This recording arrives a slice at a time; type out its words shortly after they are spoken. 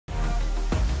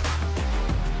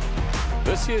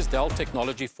This year's Dell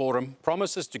Technology Forum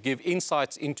promises to give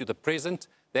insights into the present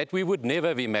that we would never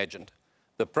have imagined,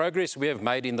 the progress we have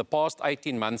made in the past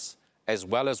 18 months, as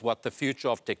well as what the future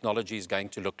of technology is going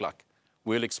to look like.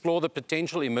 We'll explore the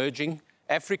potential emerging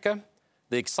Africa,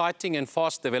 the exciting and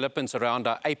fast developments around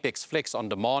our Apex Flex on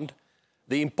demand,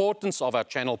 the importance of our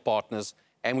channel partners,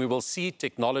 and we will see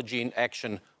technology in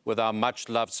action with our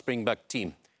much-loved Springbok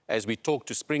team as we talk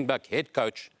to Springbok head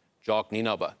coach, Jacques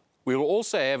Nienaber. We will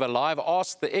also have a live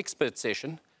Ask the Expert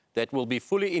session that will be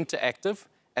fully interactive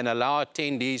and allow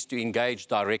attendees to engage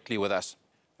directly with us.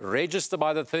 Register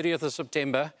by the 30th of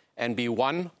September and be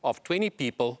one of 20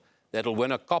 people that will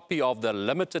win a copy of the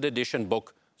limited edition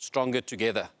book, Stronger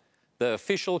Together, the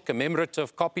official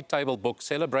commemorative coffee table book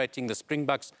celebrating the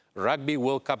Springboks Rugby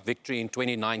World Cup victory in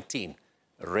 2019.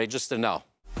 Register now.